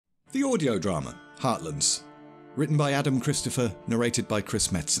The audio drama, Heartlands, written by Adam Christopher, narrated by Chris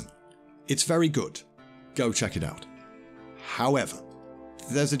Metzen. It's very good. Go check it out. However,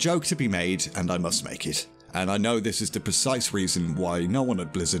 there's a joke to be made, and I must make it, and I know this is the precise reason why no one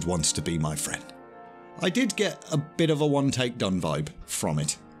at Blizzard wants to be my friend. I did get a bit of a one-take done vibe from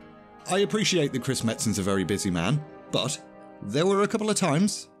it. I appreciate that Chris Metzen's a very busy man, but there were a couple of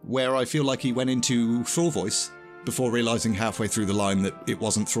times where I feel like he went into Thrall voice before realising halfway through the line that it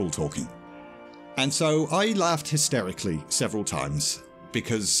wasn't Thrall talking. And so I laughed hysterically several times,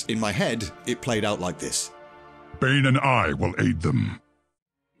 because in my head it played out like this. Bane and I will aid them.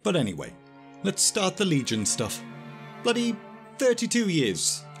 But anyway, let's start the Legion stuff. Bloody 32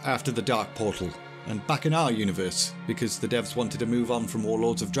 years after the Dark Portal, and back in our universe, because the devs wanted to move on from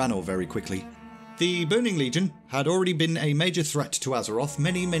Warlords of Draenor very quickly. The Burning Legion had already been a major threat to Azeroth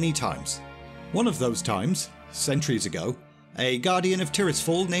many times. One of those times, centuries ago, a Guardian of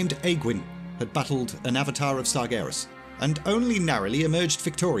Tirisfal named Aegwynn had battled an avatar of Sargeras, and only narrowly emerged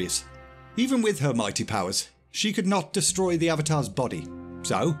victorious. Even with her mighty powers, she could not destroy the avatar's body,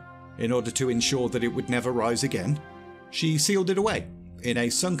 so, in order to ensure that it would never rise again, she sealed it away in a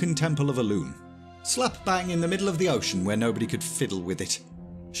sunken temple of Elune, slap bang in the middle of the ocean where nobody could fiddle with it.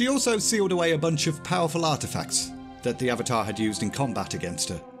 She also sealed away a bunch of powerful artifacts that the avatar had used in combat against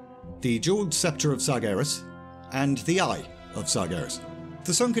her. The Jeweled Scepter of Sargeras, and the Eye of Sargeras.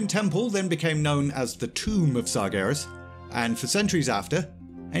 The sunken temple then became known as the Tomb of Sargeras, and for centuries after,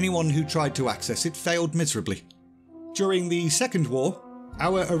 anyone who tried to access it failed miserably. During the Second War,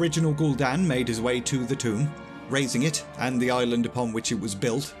 our original gul'dan made his way to the tomb, raising it, and the island upon which it was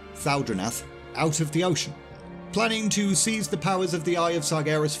built, Thaldranath, out of the ocean, planning to seize the powers of the Eye of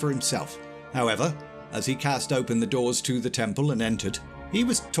Sargeras for himself. However, as he cast open the doors to the temple and entered, he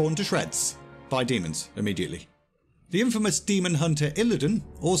was torn to shreds by demons immediately. The infamous demon hunter Illidan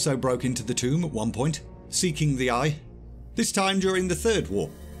also broke into the tomb at one point, seeking the Eye, this time during the Third War.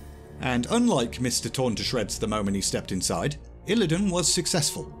 And unlike Mr. Torn to Shreds the moment he stepped inside, Illidan was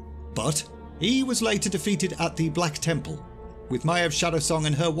successful. But he was later defeated at the Black Temple, with Maiev Shadowsong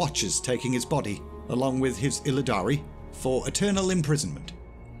and her Watchers taking his body, along with his Illidari, for eternal imprisonment.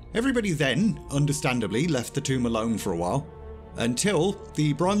 Everybody then, understandably, left the tomb alone for a while, until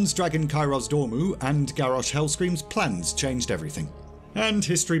the Bronze Dragon Kairos Dormu and Garrosh Hellscream's plans changed everything, and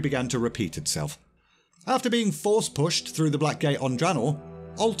history began to repeat itself. After being force-pushed through the Black Gate on Draenor,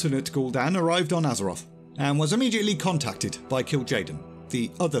 alternate Gul'dan arrived on Azeroth, and was immediately contacted by Kil'jaeden,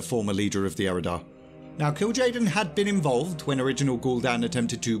 the other former leader of the Eredar. Now, Kil'jaeden had been involved when original Gul'dan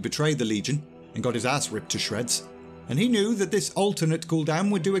attempted to betray the Legion and got his ass ripped to shreds, and he knew that this alternate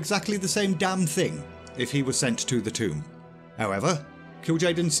Gul'dan would do exactly the same damn thing if he was sent to the tomb. However,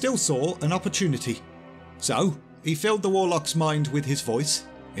 Kil'jaeden still saw an opportunity. So, he filled the Warlock's mind with his voice,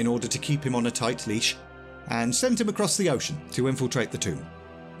 in order to keep him on a tight leash, and sent him across the ocean to infiltrate the tomb,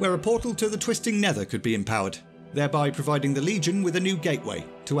 where a portal to the Twisting Nether could be empowered, thereby providing the Legion with a new gateway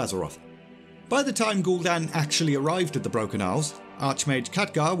to Azeroth. By the time Gul'dan actually arrived at the Broken Isles, Archmage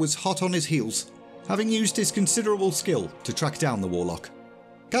Khadgar was hot on his heels, having used his considerable skill to track down the Warlock.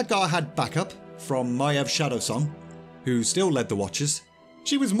 Khadgar had backup from Maiev Shadowsong, who still led the Watchers.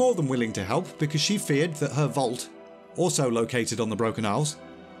 She was more than willing to help because she feared that her vault, also located on the Broken Isles,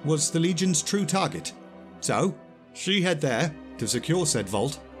 was the Legion's true target. So, she headed there to secure said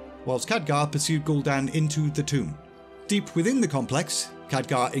vault, whilst Khadgar pursued Gul'dan into the tomb. Deep within the complex,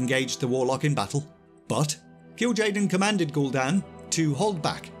 Khadgar engaged the Warlock in battle, but Kil'jaeden commanded Gul'dan to hold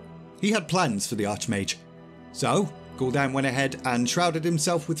back. He had plans for the Archmage. So, Gul'dan went ahead and shrouded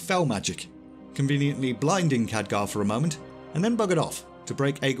himself with fell magic, conveniently blinding Khadgar for a moment, and then buggered off to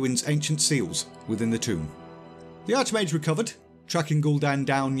break Aegwynn's ancient seals within the tomb. The Archmage recovered, tracking Gul'dan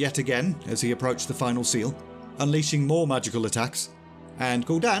down yet again as he approached the final seal, unleashing more magical attacks, and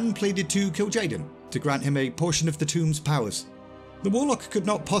Gul'dan pleaded to Kil'jaeden to grant him a portion of the tomb's powers. The Warlock could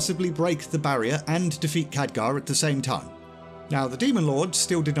not possibly break the barrier and defeat Khadgar at the same time. Now, the Demon Lord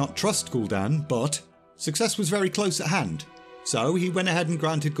still did not trust Gul'dan, but success was very close at hand, so he went ahead and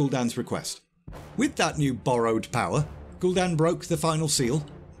granted Gul'dan's request. With that new borrowed power, Gul'dan broke the final seal,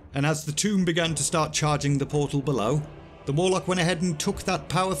 and as the tomb began to start charging the portal below, the Warlock went ahead and took that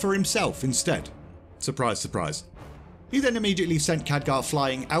power for himself instead. Surprise, surprise. He then immediately sent Khadgar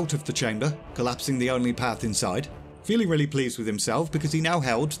flying out of the chamber, collapsing the only path inside, feeling really pleased with himself because he now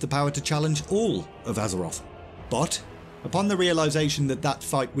held the power to challenge all of Azeroth. But, upon the realisation that that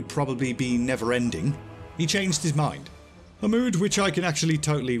fight would probably be never-ending, he changed his mind. A mood which I can actually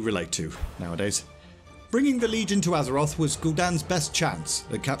totally relate to nowadays. Bringing the Legion to Azeroth was Gul'dan's best chance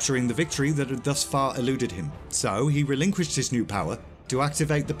at capturing the victory that had thus far eluded him, so he relinquished his new power to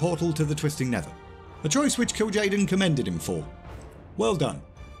activate the portal to the Twisting Nether, a choice which Kil'jaeden commended him for. Well done,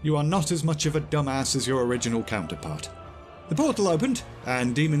 you are not as much of a dumbass as your original counterpart. The portal opened,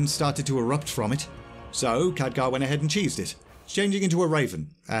 and demons started to erupt from it, so Khadgar went ahead and cheesed it, changing into a raven,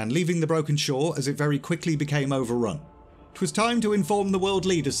 and leaving the broken shore as it very quickly became overrun. It was time to inform the world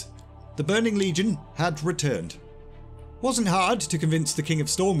leaders. The Burning Legion had returned. Wasn't hard to convince the King of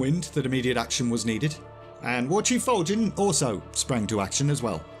Stormwind that immediate action was needed, and War Chief Vol'jin also sprang to action as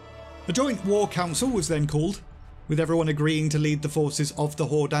well. A joint war council was then called, with everyone agreeing to lead the forces of the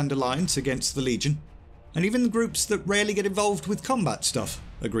Horde and Alliance against the Legion, and even the groups that rarely get involved with combat stuff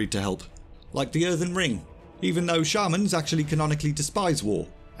agreed to help, like the Earthen Ring, even though shamans actually canonically despise war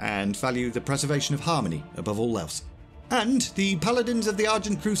and value the preservation of harmony above all else. And the Paladins of the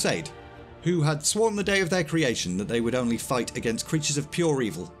Argent Crusade, who had sworn the day of their creation that they would only fight against creatures of pure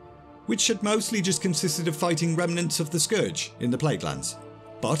evil, which had mostly just consisted of fighting remnants of the Scourge in the Plaguelands.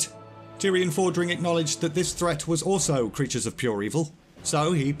 But Tyrion Fordring acknowledged that this threat was also creatures of pure evil,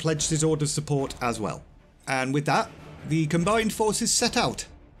 so he pledged his order's support as well. And with that, the combined forces set out,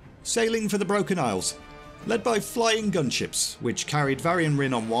 sailing for the Broken Isles, led by flying gunships, which carried Varian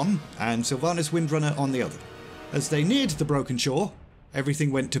Rin on one and Sylvanas Windrunner on the other. As they neared the broken shore,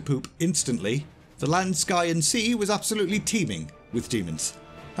 everything went to poop instantly. The land, sky and sea was absolutely teeming with demons.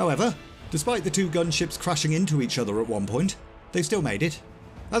 However, despite the two gunships crashing into each other at one point, they still made it.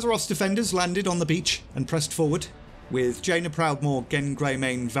 Azeroth's defenders landed on the beach and pressed forward, with Jaina Proudmoore, Gen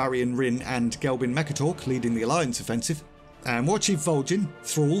Greymane, Varian Rin and Gelbin Mekatork leading the Alliance offensive, and War Chief Vol'jin,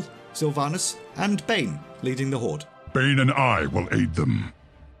 Thrall, Sylvanas and Bane leading the Horde. Bane and I will aid them.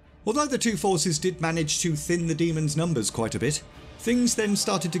 Although the two forces did manage to thin the demons' numbers quite a bit, things then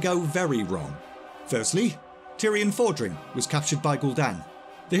started to go very wrong. Firstly, Tyrion Fordring was captured by Gul'dan.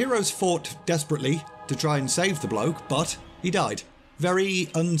 The heroes fought desperately to try and save the bloke, but he died, very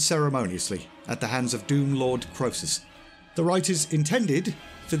unceremoniously, at the hands of Doom Lord Croesus. The writers intended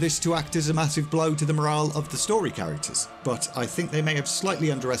for this to act as a massive blow to the morale of the story characters, but I think they may have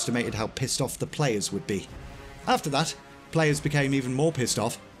slightly underestimated how pissed off the players would be. After that, players became even more pissed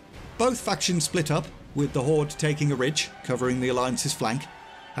off. Both factions split up, with the Horde taking a ridge, covering the Alliance's flank.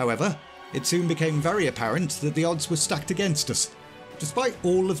 However, it soon became very apparent that the odds were stacked against us. Despite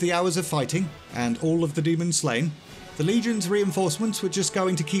all of the hours of fighting, and all of the demons slain, the Legion's reinforcements were just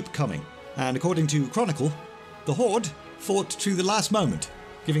going to keep coming, and according to Chronicle, the Horde fought to the last moment,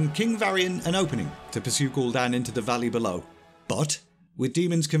 giving King Varian an opening to pursue Gul'dan into the valley below. But, with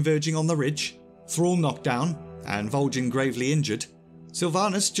demons converging on the ridge, Thrall knocked down, and Vol'jin gravely injured,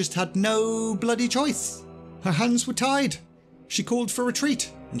 Sylvanas just had no bloody choice. Her hands were tied. She called for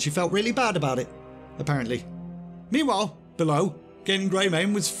retreat, and she felt really bad about it, apparently. Meanwhile, below, Gen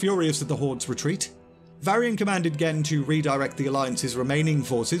Greymane was furious at the Horde's retreat. Varian commanded Gen to redirect the Alliance's remaining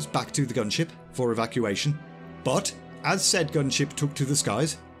forces back to the gunship for evacuation. But, as said gunship took to the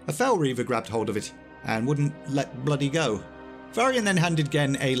skies, a Fel Reaver grabbed hold of it, and wouldn't let bloody go. Varian then handed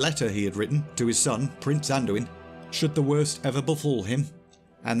Gen a letter he had written to his son, Prince Anduin, should the worst ever befall him.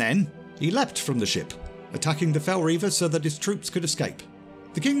 And then, he leapt from the ship, attacking the Fel Reaver so that his troops could escape.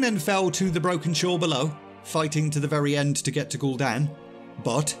 The king then fell to the broken shore below, fighting to the very end to get to Gul'dan,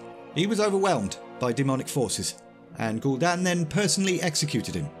 but he was overwhelmed by demonic forces, and Gul'dan then personally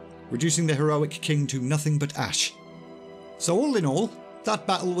executed him, reducing the heroic king to nothing but ash. So all in all, that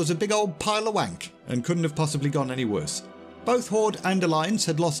battle was a big old pile of wank, and couldn't have possibly gone any worse. Both Horde and Alliance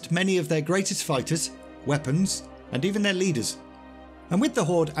had lost many of their greatest fighters, weapons, and even their leaders. And with the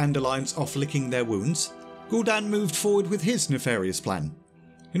Horde and Alliance off licking their wounds, Gul'dan moved forward with his nefarious plan.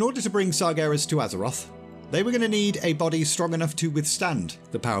 In order to bring Sargeras to Azeroth, they were going to need a body strong enough to withstand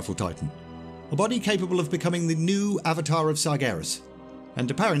the powerful Titan. A body capable of becoming the new avatar of Sargeras. And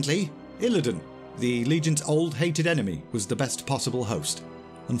apparently, Illidan, the Legion's old hated enemy, was the best possible host.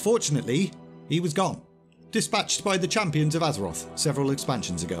 Unfortunately, he was gone, dispatched by the champions of Azeroth several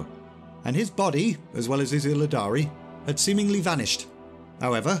expansions ago. And his body, as well as his Illidari, had seemingly vanished.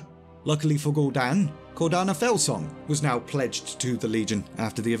 However, luckily for Gul'dan, Cordana Felsong was now pledged to the Legion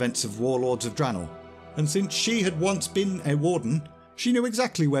after the events of Warlords of Draenor, and since she had once been a warden, she knew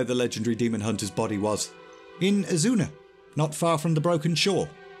exactly where the legendary demon hunter's body was. In Azuna, not far from the broken shore.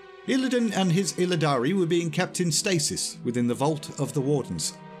 Illidan and his Illidari were being kept in stasis within the vault of the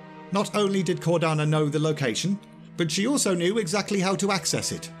Wardens. Not only did Cordana know the location, but she also knew exactly how to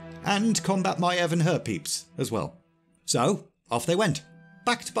access it, and combat Maiev and her peeps as well. So, off they went,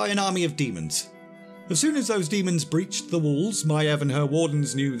 backed by an army of demons. As soon as those demons breached the walls, Maiev and her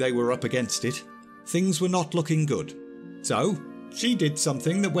wardens knew they were up against it. Things were not looking good. So, she did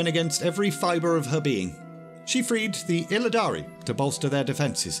something that went against every fibre of her being. she freed the Illidari to bolster their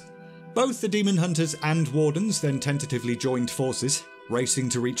defences. Both the Demon Hunters and Wardens then tentatively joined forces, racing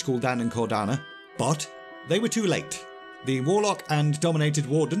to reach Gul'dan and Cordana, but they were too late. The Warlock and Dominated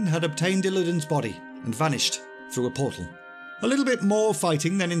Warden had obtained Illidan's body and vanished through a portal. A little bit more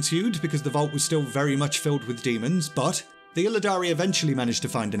fighting then ensued because the vault was still very much filled with demons, but the Illidari eventually managed to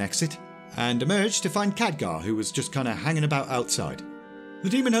find an exit and emerged to find Khadgar, who was just kind of hanging about outside. The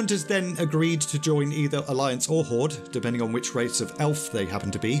Demon Hunters then agreed to join either Alliance or Horde, depending on which race of elf they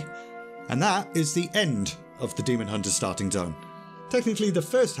happened to be, and that is the end of the Demon Hunters starting zone. Technically, the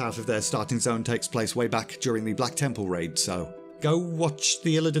first half of their starting zone takes place way back during the Black Temple raid, so go watch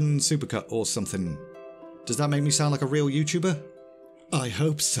the Illidan Supercut or something. Does that make me sound like a real YouTuber? I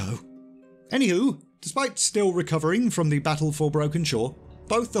hope so. Anywho, despite still recovering from the battle for Broken Shore,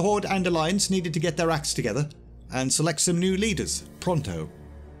 both the Horde and Alliance needed to get their acts together and select some new leaders, pronto.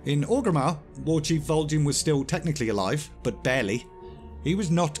 In Orgrimmar, Warchief Vol'jin was still technically alive, but barely. He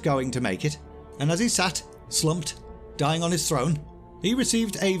was not going to make it, and as he sat, slumped, dying on his throne, he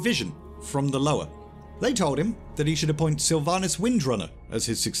received a vision from the Lower. They told him that he should appoint Sylvanas Windrunner as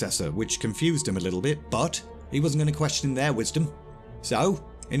his successor, which confused him a little bit, but he wasn't going to question their wisdom. So,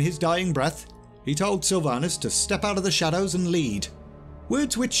 in his dying breath, he told Sylvanas to step out of the shadows and lead.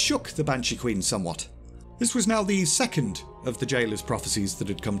 Words which shook the Banshee Queen somewhat. This was now the second of the Jailer's prophecies that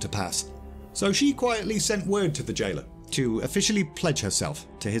had come to pass, so she quietly sent word to the Jailer to officially pledge herself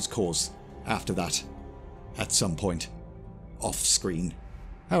to his cause after that, at some point, off-screen.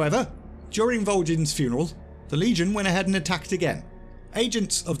 However, during Vol'jin's funeral, the Legion went ahead and attacked again.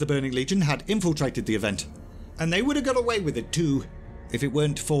 Agents of the Burning Legion had infiltrated the event, and they would have got away with it too, if it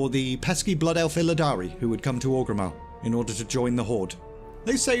weren't for the pesky Blood Elf Illidari who had come to Orgrimmar in order to join the Horde.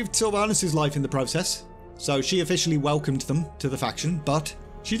 They saved Sylvanas' life in the process, so she officially welcomed them to the faction, but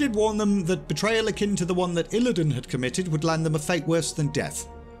she did warn them that betrayal akin to the one that Illidan had committed would land them a fate worse than death.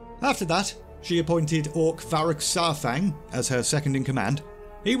 After that, she appointed Orc Varrock Sarfang as her second-in-command.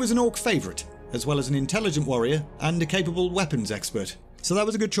 He was an Orc favourite, as well as an intelligent warrior and a capable weapons expert, so that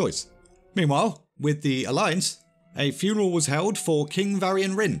was a good choice. Meanwhile, with the Alliance, a funeral was held for King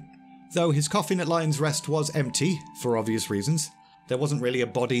Varian Rin. Though his coffin at Lion's Rest was empty, for obvious reasons, there wasn't really a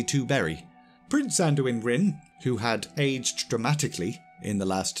body to bury. Prince Anduin Rin, who had aged dramatically in the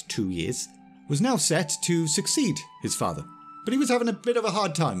last 2 years, was now set to succeed his father, but he was having a bit of a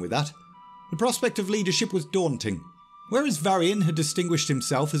hard time with that. The prospect of leadership was daunting. Whereas Varian had distinguished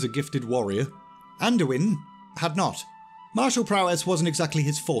himself as a gifted warrior, Anduin had not. Martial prowess wasn't exactly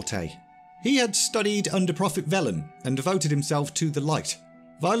his forte. He had studied under Prophet Velen and devoted himself to the light.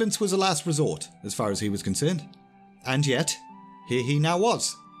 Violence was a last resort, as far as he was concerned. And yet, here he now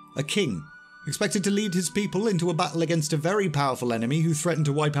was, a king, expected to lead his people into a battle against a very powerful enemy who threatened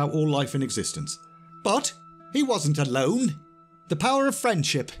to wipe out all life in existence. But he wasn't alone. The power of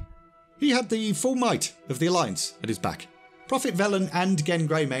friendship. He had the full might of the Alliance at his back. Prophet Velen and Gen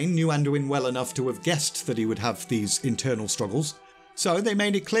Greymane knew Anduin well enough to have guessed that he would have these internal struggles, so they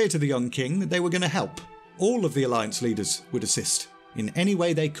made it clear to the young king that they were going to help. All of the Alliance leaders would assist, in any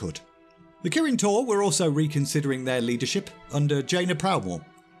way they could. The Kirin Tor were also reconsidering their leadership under Jaina Proudmoore.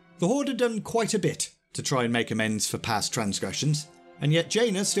 The Horde had done quite a bit to try and make amends for past transgressions, and yet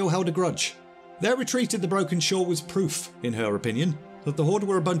Jaina still held a grudge. Their retreat at the Broken Shore was proof, in her opinion, that the Horde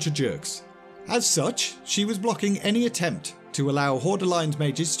were a bunch of jerks. As such, she was blocking any attempt to allow Horde-aligned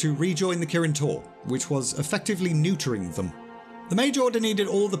mages to rejoin the Kirin Tor, which was effectively neutering them. The Mage Order needed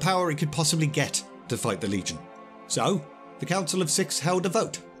all the power it could possibly get to fight the Legion. So, the Council of Six held a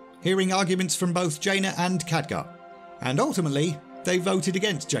vote, hearing arguments from both Jaina and Khadgar, and ultimately, they voted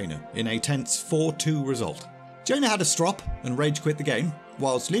against Jaina in a tense 4-2 result. Jaina had a strop and rage quit the game,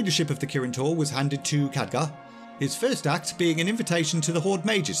 whilst leadership of the Kirin Tor was handed to Khadgar, his first act being an invitation to the Horde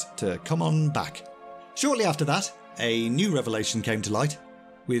mages to come on back. Shortly after that, a new revelation came to light,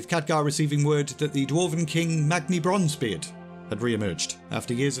 with Khadgar receiving word that the Dwarven King Magni Bronzebeard had re-emerged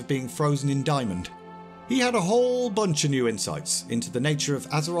after years of being frozen in diamond. He had a whole bunch of new insights into the nature of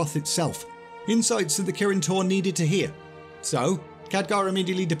Azeroth itself, insights that the Kirin Tor needed to hear. So, Khadgar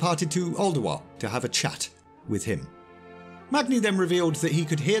immediately departed to Ulduar to have a chat with him. Magni then revealed that he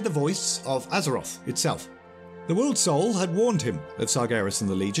could hear the voice of Azeroth itself. The World Soul had warned him of Sargeras and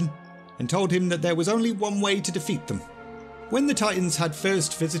the Legion, and told him that there was only one way to defeat them. When the Titans had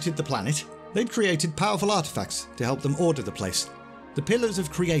first visited the planet, they'd created powerful artifacts to help them order the place, the Pillars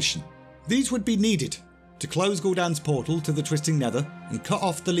of Creation. These would be needed to close Gul'dan's portal to the Twisting Nether and cut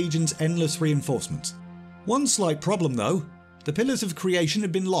off the Legion's endless reinforcements. One slight problem though, the Pillars of Creation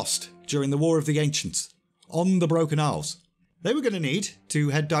had been lost during the War of the Ancients, on the Broken Isles. They were going to need to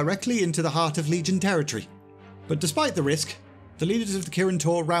head directly into the heart of Legion territory, But despite the risk, the leaders of the Kirin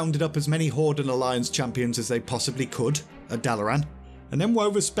Tor rounded up as many Horde and Alliance champions as they possibly could at Dalaran, and then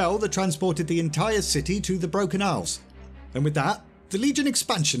wove a spell that transported the entire city to the Broken Isles. And with that, the Legion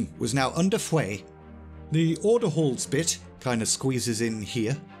expansion was now underway. The Order Halls bit kinda squeezes in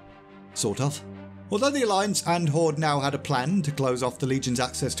here. Sort of. Although the Alliance and Horde now had a plan to close off the Legion's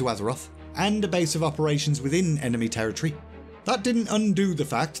access to Azeroth, and a base of operations within enemy territory, that didn't undo the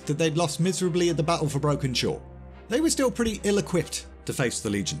fact that they'd lost miserably at the Battle for Broken Shore. They were still pretty ill-equipped to face the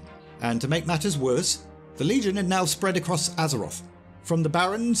Legion, and to make matters worse, the Legion had now spread across Azeroth, from the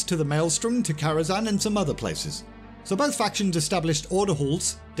Barrens to the Maelstrom to Karazhan and some other places. So both factions established Order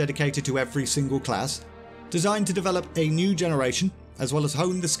Halls, dedicated to every single class, designed to develop a new generation, as well as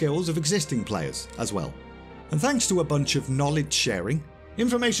hone the skills of existing players as well. And thanks to a bunch of knowledge sharing,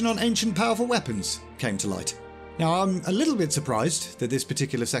 information on ancient powerful weapons came to light. Now I'm a little bit surprised that this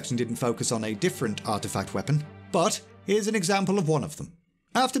particular section didn't focus on a different artifact weapon, but here's an example of one of them.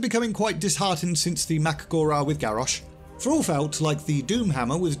 After becoming quite disheartened since the Mak'gora with Garrosh, Thrall felt like the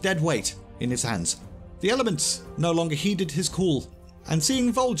Doomhammer was dead weight in his hands. The elements no longer heeded his call, and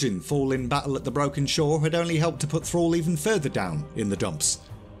seeing Vol'jin fall in battle at the Broken Shore had only helped to put Thrall even further down in the dumps.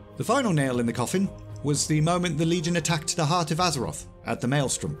 The final nail in the coffin was the moment the Legion attacked the heart of Azeroth at the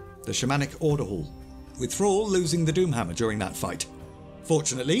Maelstrom, the Shamanic Order Hall, with Thrall losing the Doomhammer during that fight.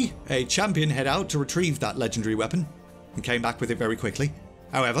 Fortunately, a champion head out to retrieve that legendary weapon, and came back with it very quickly.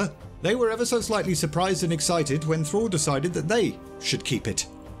 However, they were ever so slightly surprised and excited when Thrall decided that they should keep it,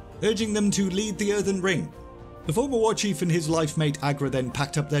 urging them to lead the Earthen Ring. The former war chief and his life mate Agra then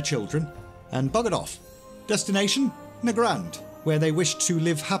packed up their children and buggered off. Destination? Nagrand, where they wished to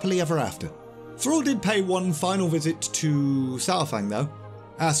live happily ever after. Thrall did pay one final visit to Saurfang though,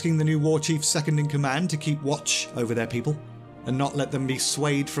 asking the new war chief's second in command to keep watch over their people and not let them be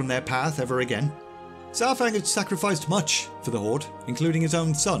swayed from their path ever again. Saurfang had sacrificed much for the Horde, including his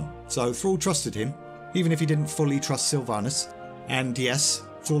own son, so Thrall trusted him, even if he didn't fully trust Sylvanas. And yes,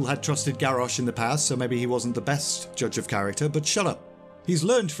 Thrall had trusted Garrosh in the past, so maybe he wasn't the best judge of character, but shut up. He's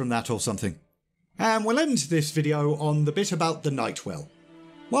learned from that or something. And we'll end this video on the bit about the Nightwell.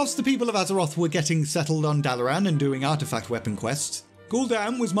 Whilst the people of Azeroth were getting settled on Dalaran and doing artifact weapon quests,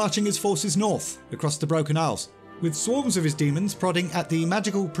 Gul'dan was marching his forces north, across the Broken Isles, with swarms of his demons prodding at the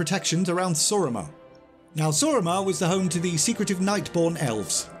magical protections around Suramar. Now Suramar was the home to the secretive Nightborn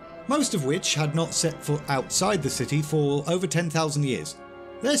elves, most of which had not set foot outside the city for over 10,000 years.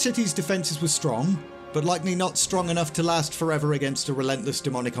 Their city's defences were strong, but likely not strong enough to last forever against a relentless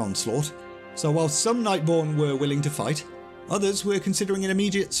demonic onslaught, so while some Nightborn were willing to fight, others were considering an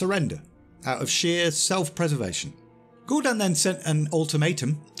immediate surrender, out of sheer self-preservation. Gul'dan then sent an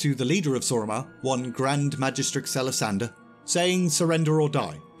ultimatum to the leader of Suramar, one Grand Magistrix Elisander, saying surrender or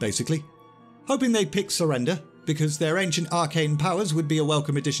die, basically. Hoping they'd pick surrender, because their ancient arcane powers would be a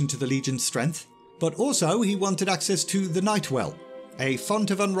welcome addition to the Legion's strength, but also he wanted access to the Nightwell, a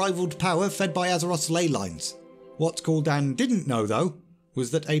font of unrivaled power fed by Azeroth's ley lines. What Gul'dan didn't know, though,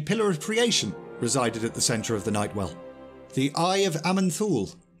 was that a pillar of creation resided at the centre of the Nightwell, the Eye of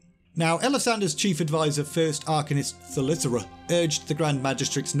Aman'Thul. Now, Elisander's chief advisor, First Arcanist Thalithera, urged the Grand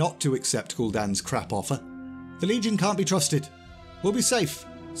Magistrix not to accept Gul'dan's crap offer. The Legion can't be trusted. We'll be safe,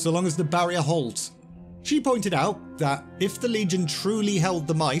 so long as the barrier holds. She pointed out that if the Legion truly held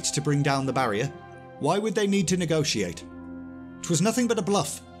the might to bring down the barrier, why would they need to negotiate? 'Twas nothing but a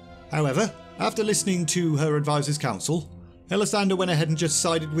bluff. However, after listening to her advisor's counsel, Elisander went ahead and just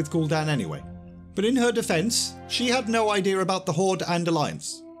sided with Gul'dan anyway. But in her defence, she had no idea about the Horde and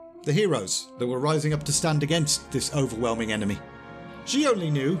Alliance, the heroes that were rising up to stand against this overwhelming enemy. She only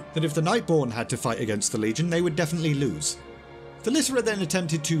knew that if the Nightborn had to fight against the Legion, they would definitely lose. Thalithera then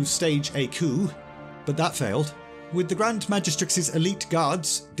attempted to stage a coup, but that failed, with the Grand Magistrix's elite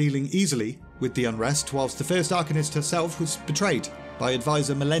guards dealing easily with the unrest, whilst the First Arcanist herself was betrayed by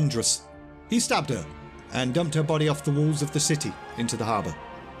advisor Melendrus. He stabbed her and dumped her body off the walls of the city into the harbour.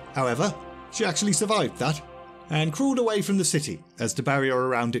 However, she actually survived that, and crawled away from the city as the barrier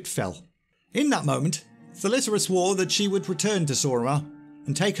around it fell. In that moment, Thalithera swore that she would return to Suramar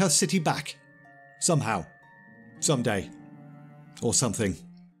and take her city back. Somehow. Someday. Or something.